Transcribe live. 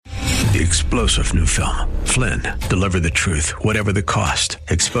The explosive new film, Flynn, deliver the truth, whatever the cost,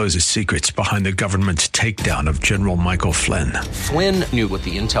 exposes secrets behind the government's takedown of General Michael Flynn. Flynn knew what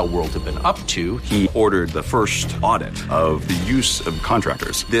the intel world had been up to. He ordered the first audit of the use of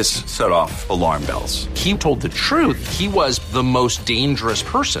contractors. This set off alarm bells. He told the truth. He was the most dangerous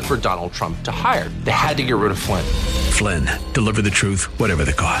person for Donald Trump to hire. They had to get rid of Flynn. Flynn, deliver the truth, whatever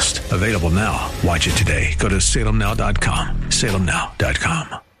the cost. Available now. Watch it today. Go to salemnow.com.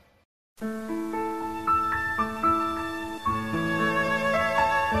 salemnow.com.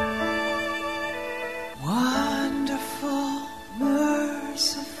 Wonderful,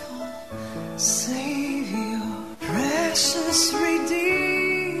 merciful Savior, precious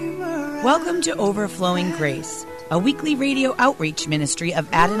Redeemer. Welcome to Overflowing Grace, a weekly radio outreach ministry of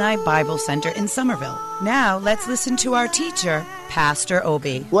Adonai Bible Center in Somerville. Now, let's listen to our teacher, Pastor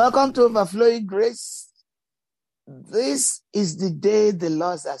Obi. Welcome to Overflowing Grace. This is the day the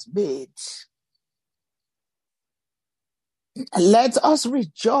Lord has made. Let us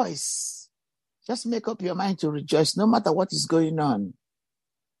rejoice. Just make up your mind to rejoice no matter what is going on.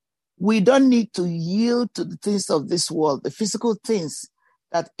 We don't need to yield to the things of this world, the physical things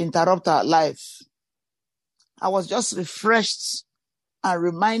that interrupt our life. I was just refreshed and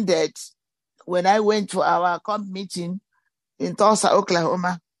reminded when I went to our camp meeting in Tulsa,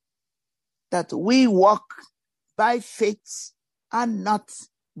 Oklahoma, that we walk by faith and not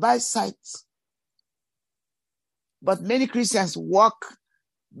by sight. But many Christians walk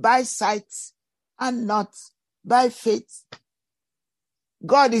by sight and not by faith.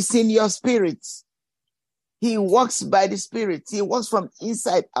 God is in your spirit. He walks by the Spirit. He walks from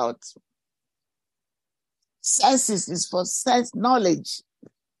inside out. Senses is for sense knowledge.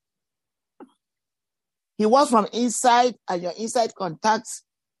 He walks from inside, and your inside contacts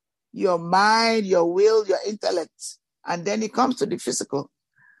your mind, your will, your intellect. And then it comes to the physical.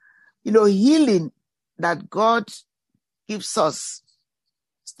 You know, healing that God gives us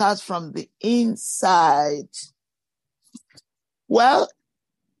starts from the inside. Well,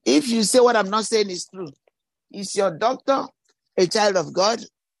 if you say what I'm not saying is true, is your doctor a child of God?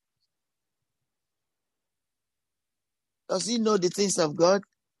 Does he know the things of God?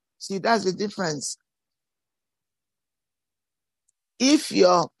 See, that's the difference. If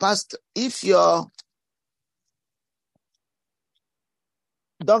your pastor, if your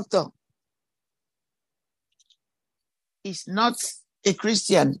doctor is not a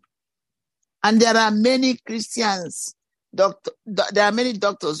Christian, and there are many Christians, there are many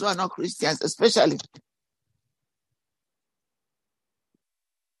doctors who are not Christians, especially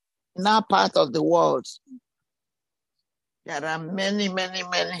in our part of the world. There are many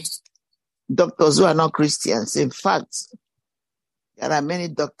doctors who are not Christians. In fact, there are many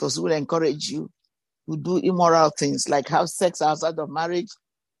doctors who will encourage you to do immoral things, like have sex outside of marriage,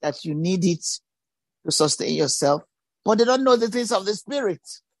 that you need it to sustain yourself. But they don't know the things of the Spirit.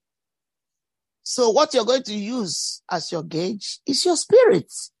 So what you're going to use as your gauge is your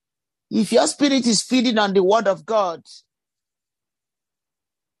spirit. If your spirit is feeding on the Word of God,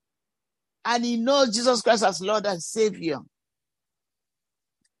 and he knows Jesus Christ as Lord and Savior,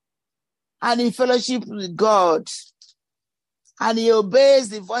 and in fellowship with God, and he obeys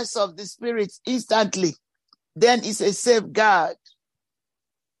the voice of the Spirit instantly, then it's a safeguard.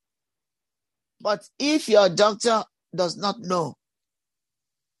 But if your doctor does not know,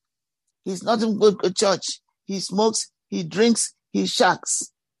 he's not in good church, he smokes, he drinks, he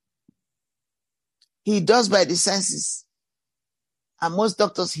shacks, he does by the senses, and most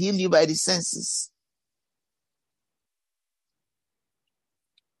doctors heal you by the senses.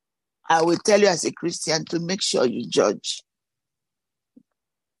 I will tell you as a Christian to make sure you judge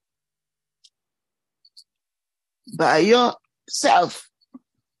by yourself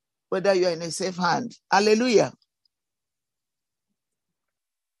whether you're in a safe hand. Hallelujah.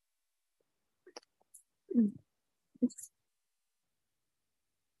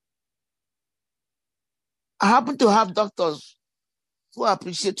 I happen to have doctors who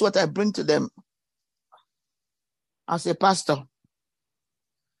appreciate what I bring to them as a pastor.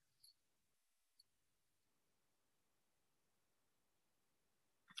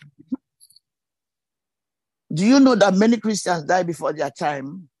 Do you know that many Christians die before their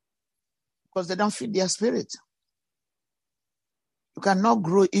time because they don't feed their spirit? You cannot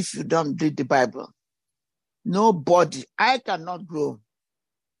grow if you don't read the Bible. Nobody. I cannot grow.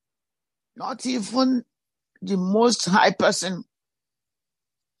 Not even the most high person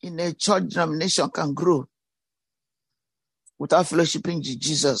in a church denomination can grow without fellowshipping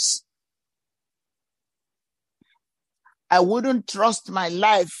Jesus. I wouldn't trust my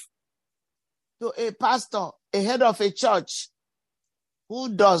life to a pastor, a head of a church, who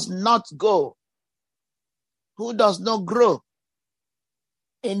does not go, who does not grow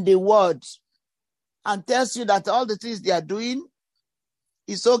in the word, and tells you that all the things they are doing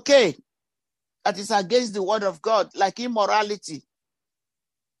is okay, that is against the word of God, like immorality,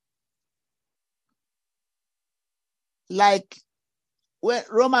 like when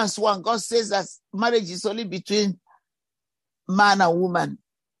Romans 1, God says that marriage is only between man and woman.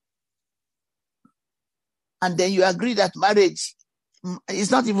 And then you agree that marriage is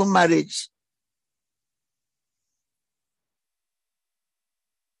not even marriage.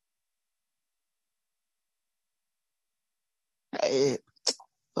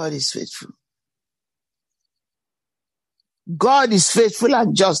 God is faithful. God is faithful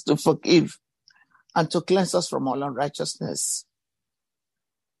and just to forgive and to cleanse us from all unrighteousness.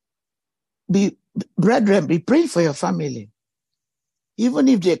 Brethren, be praying for your family. Even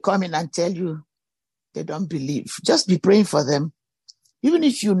if they come in and tell you they don't believe, just be praying for them. Even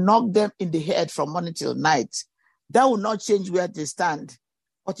if you knock them in the head from morning till night, that will not change where they stand.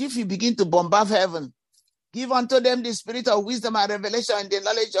 But if you begin to bombard heaven, give unto them the spirit of wisdom and revelation and the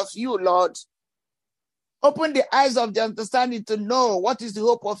knowledge of you, Lord. Open the eyes of their understanding to know what is the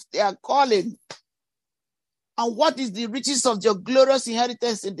hope of their calling and what is the riches of your glorious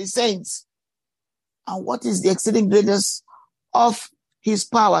inheritance in the saints and what is the exceeding greatness of his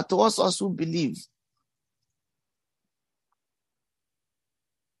power towards us who believe.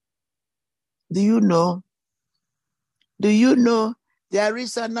 Do you know there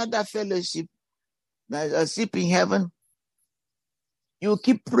is another fellowship, a ship in heaven? You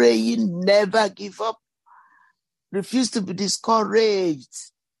keep praying, never give up. Refuse to be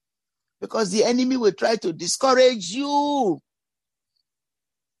discouraged, because the enemy will try to discourage you,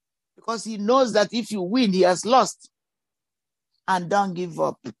 because he knows that if you win, he has lost. And don't give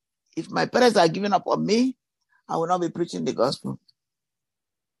up. If my parents are giving up on me, I will not be preaching the gospel.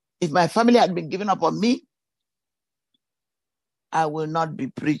 If my family had been giving up on me, I will not be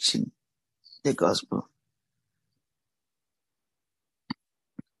preaching the gospel.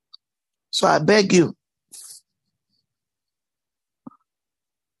 So I beg you,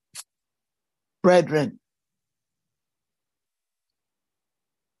 brethren,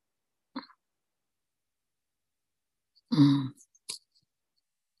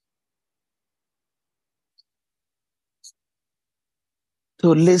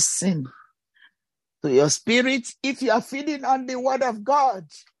 to listen to your spirit. If you are feeding on the word of God,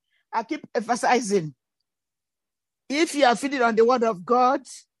 I keep emphasizing, if you are feeding on the word of God,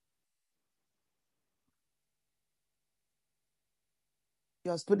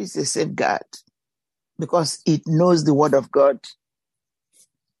 your spirit is a safeguard because it knows the word of God.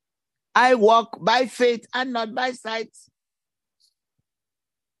 I walk by faith and not by sight.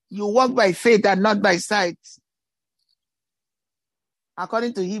 You walk by faith and not by sight.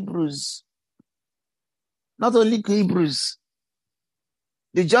 According to Hebrews, not only Hebrews,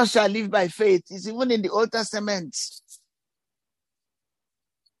 the just shall live by faith. It's even in the Old Testament.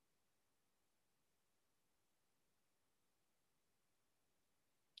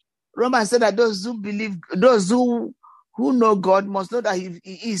 Romans said that those who believe, those who know God must know that he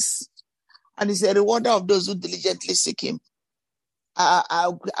is. And he's a rewarder of those who diligently seek him.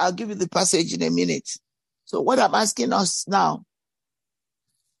 I'll give you the passage in a minute. So what I'm asking us now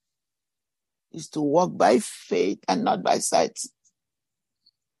is to walk by faith and not by sight.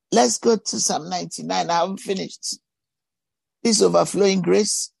 Let's go to Psalm 99. I haven't finished. This overflowing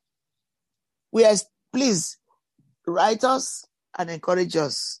grace. Please write us and encourage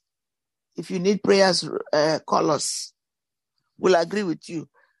us. If you need prayers, call us. We'll agree with you.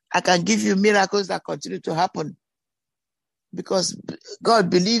 I can give you miracles that continue to happen because God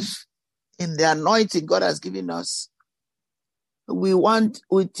believes in the anointing God has given us. We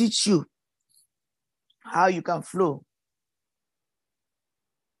teach you how you can flow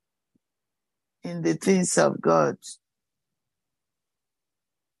in the things of God.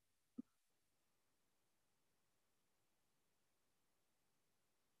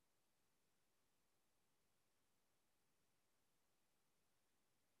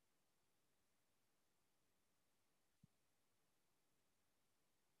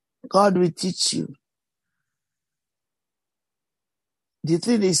 God will teach you. The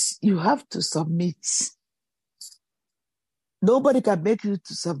thing is, you have to submit. Nobody can make you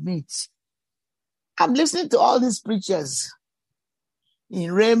to submit. I'm listening to all these preachers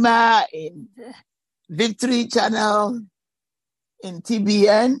in Rhema, in Victory Channel, in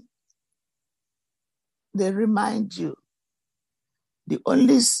TBN. They remind you the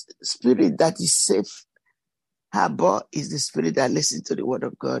only spirit that is safe harbor is the spirit that listens to the word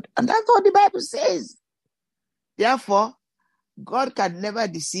of God. And that's what the Bible says. Therefore, God can never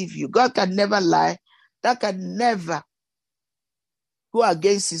deceive you. God can never lie. That can never go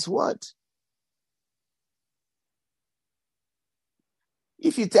against his word.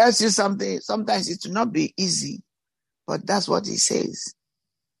 If he tells you something, sometimes it will not be easy, but that's what he says.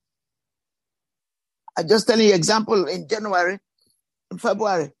 I just tell you an example in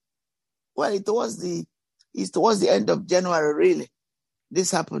February. Well, it was towards the end of January, really.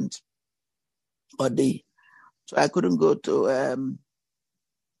 This happened. So I couldn't go to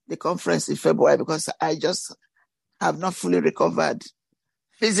the conference in February because I just have not fully recovered.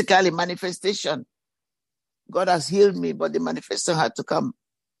 Physically, manifestation. God has healed me, but the manifestation had to come.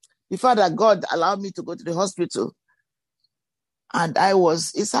 Before that, God allowed me to go to the hospital. And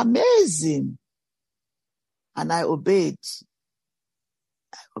it's amazing. And I obeyed.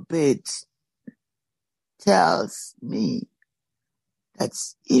 Tells me that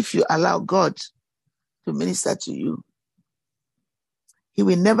if you allow God to minister to you, he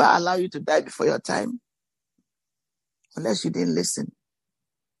will never allow you to die before your time unless you didn't listen.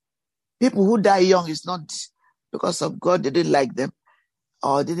 People who die young is not because of God didn't like them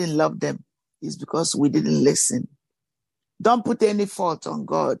or didn't love them. It's because we didn't listen. Don't put any fault on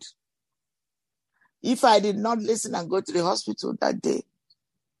God. If I did not listen and go to the hospital that day,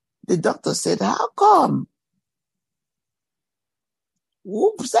 the doctor said, how come?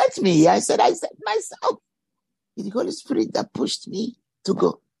 Who sent me? I said myself. It's the Holy Spirit that pushed me to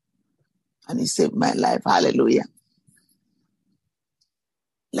go. And he saved my life. Hallelujah.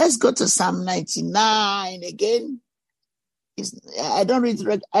 Let's go to Psalm 99 again. I don't read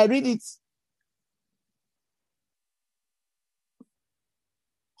it. I read it.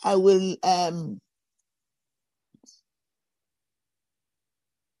 I will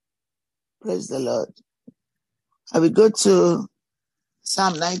praise the Lord. I will go to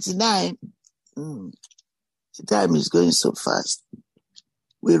Psalm 99. The time is going so fast.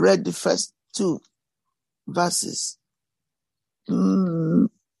 We read the first 2 verses.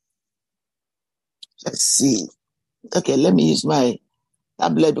 Let's see. Okay, let me use my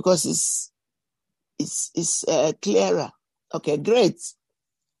tablet because it's clearer. Okay, great.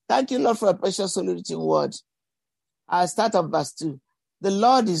 Thank you, Lord, for a precious holy word. I'll start on verse 2. The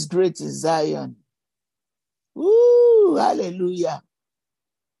Lord is great in Zion. Woo, hallelujah.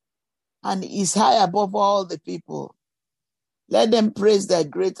 And is high above all the people. Let them praise their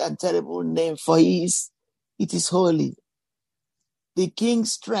great and terrible name, for it is holy. The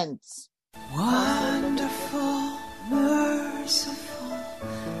King's strength. Wonderful, merciful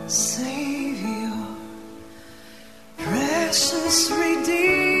Savior, precious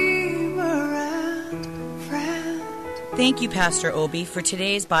Redeemer and friend. Thank you, Pastor Obi, for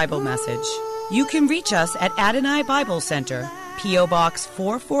today's Bible message. You can reach us at Adonai Bible Center, P.O. Box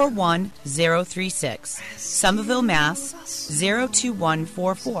 441036, Somerville, Mass.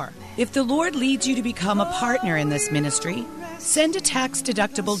 02144. If the Lord leads you to become a partner in this ministry, send a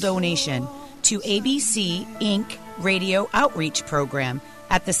tax-deductible donation to ABC Inc. Radio Outreach Program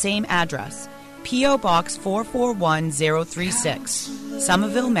at the same address, P.O. Box 441036,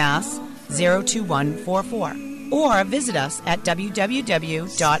 Somerville, Mass. 02144. Or visit us at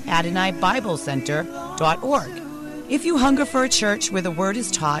www.AdonaiBibleCenter.org. If you hunger for a church where the Word is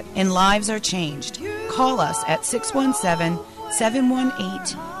taught and lives are changed, call us at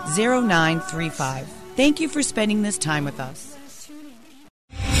 617-718-0935. Thank you for spending this time with us.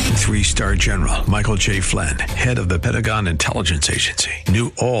 3-star General Michael J. Flynn, head of the Pentagon Intelligence Agency,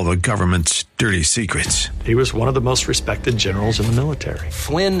 knew all the government's dirty secrets. He was one of the most respected generals in the military.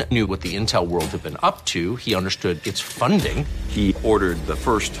 Flynn knew what the intel world had been up to. He understood its funding. He ordered the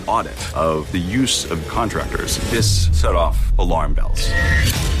first audit of the use of contractors. This set off alarm bells.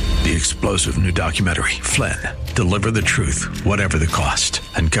 The explosive new documentary, Flynn, Deliver the Truth, Whatever the Cost,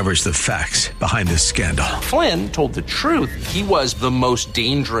 uncovers the facts behind this scandal. Flynn told the truth. He was the most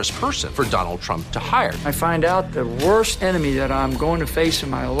dangerous person for Donald Trump to hire. I find out the worst enemy that I'm going to face in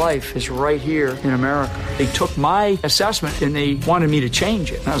my life is right here in America. They took my assessment and they wanted me to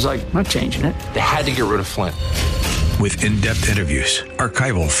change it. And I was like, I'm not changing it. They had to get rid of Flynn. With in-depth interviews,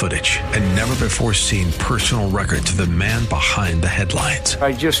 archival footage, and never-before-seen personal records of the man behind the headlines.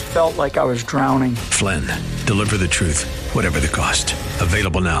 I just felt like I was drowning. Flynn, Deliver the Truth, Whatever the Cost.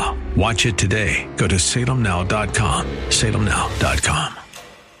 Available now. Watch it today. Go to salemnow.com. salemnow.com.